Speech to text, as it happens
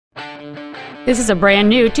This is a brand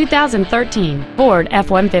new 2013 Ford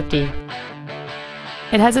F-150.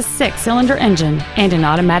 It has a 6-cylinder engine and an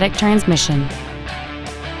automatic transmission.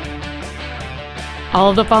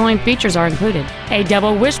 All of the following features are included: a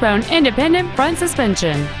double wishbone independent front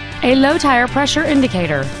suspension, a low tire pressure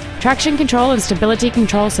indicator, traction control and stability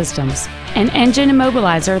control systems, an engine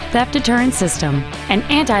immobilizer theft deterrent system, an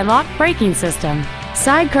anti-lock braking system,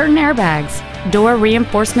 side curtain airbags, door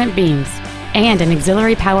reinforcement beams, and an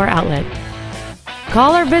auxiliary power outlet.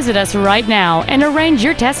 Call or visit us right now and arrange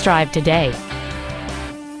your test drive today.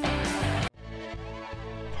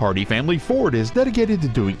 Hardy Family Ford is dedicated to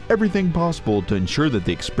doing everything possible to ensure that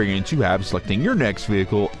the experience you have selecting your next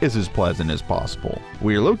vehicle is as pleasant as possible.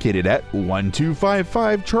 We are located at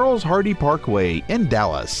 1255 Charles Hardy Parkway in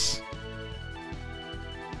Dallas.